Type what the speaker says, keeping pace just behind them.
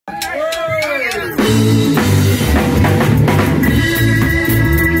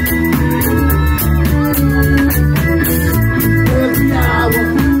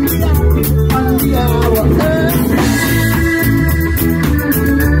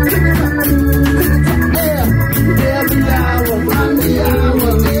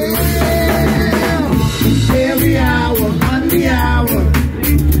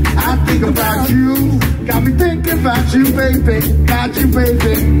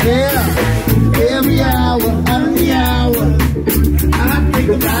Yeah, every hour, on the hour, I think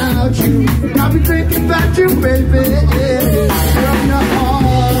about you. Got me thinking about you, baby. From your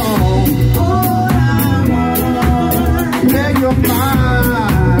heart, all I want, yeah, you're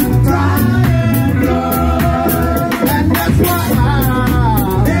mine, crying girl, and that's why I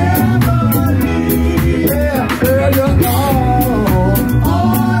never leave. Yeah, girl, you're all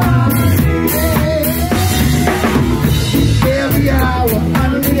I need. Every hour,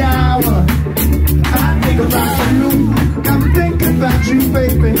 under the hour, I think about you. Got me thinking about you,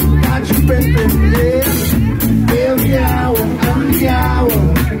 baby. About you, baby, yeah. Every hour, under the hour,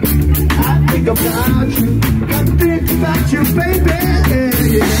 I think about you. Got me thinking about you, baby,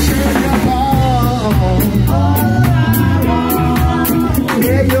 yeah. You're all I want.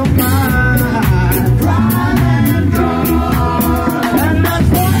 Yeah, you're mine, crying girl, and that's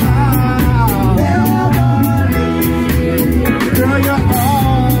why I'll never leave. Girl, you're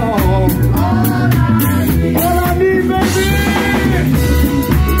all I need, baby.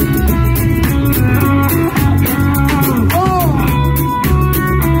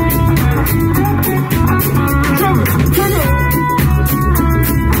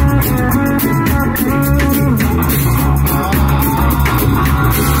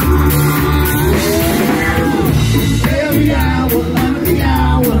 Every hour, under the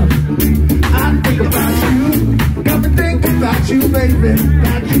hour, I think about you. Got me thinking about you, baby.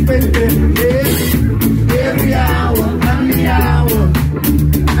 About you, baby, yeah. Every hour, under the hour,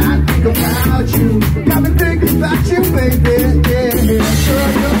 I think about you. Got me thinking about you, baby, yeah.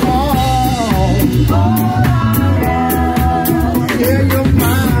 Girl, you're all I want. Yeah, you're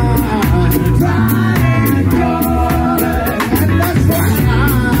mine, crying girl, and that's why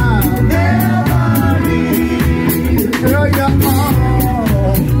I'll never leave. Girl, you're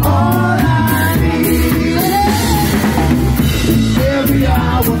all I need. Every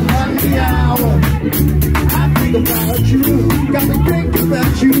hour, under the hour, I think about you.